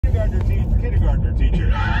kindergartner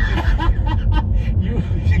teacher.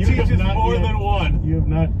 She teaches more than one. You have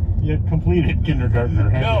not yet completed kindergartner,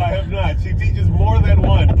 have you? No, I have not. She teaches more than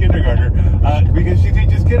one kindergartner because she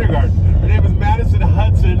teaches kindergarten. Her name is Madison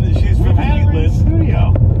Hudson. She's from Heatless.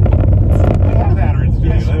 Studio. I have had her in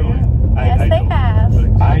studio. Yes, Yes, they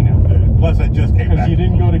have. I know. Plus, I just came back. Because you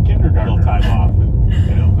didn't go to kindergarten. A little time off.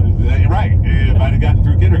 Right. If I'd have gotten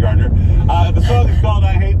through kindergartner. The song is called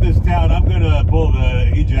I Hate This Town. I'm going to pull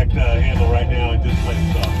the eject handle right now and just play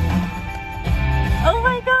the song. Oh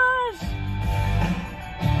my gosh!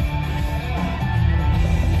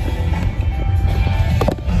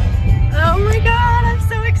 Oh my god, I'm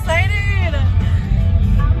so excited!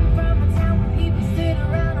 I'm from a town where people sit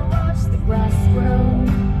around and watch the grass grow.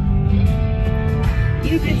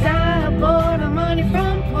 You could die aboard a money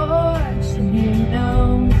from porch, and you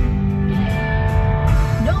know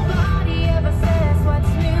nobody ever says what's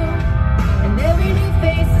new, and every new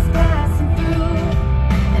face is passing through,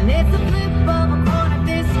 and it's a flip of a coin if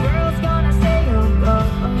this world's gonna say oh.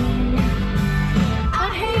 I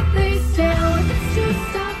hate this town, it's just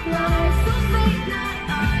stuck lies, so late night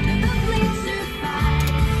under the bleacher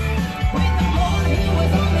fight with the boy who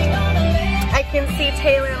was only gonna live. I can see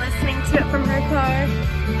Taylor listening to it from her car.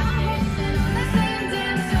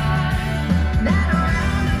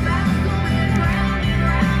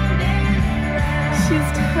 She's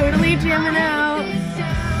totally jamming out.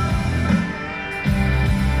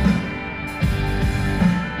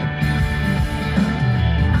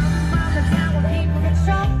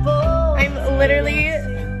 I'm literally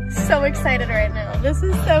so excited right now. This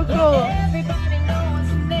is so cool. Everybody knows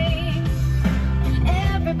her name.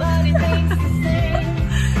 Everybody thinks the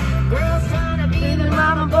same. Girls trying to be the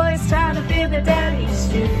mama, boys trying to be the daddy's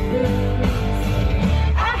shoes.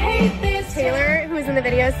 I hate this. Taylor, who was in the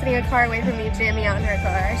video, is sitting a car away from me, jamming out in her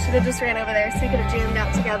car. I should have just ran over there so we could have jammed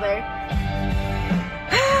out together.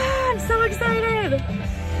 I'm so excited.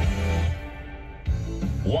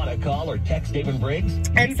 Want to call or text David Briggs?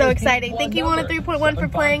 It's so exciting. Thank you, 103.1, for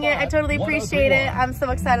playing it. I totally appreciate it. I'm so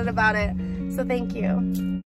excited about it. So thank you.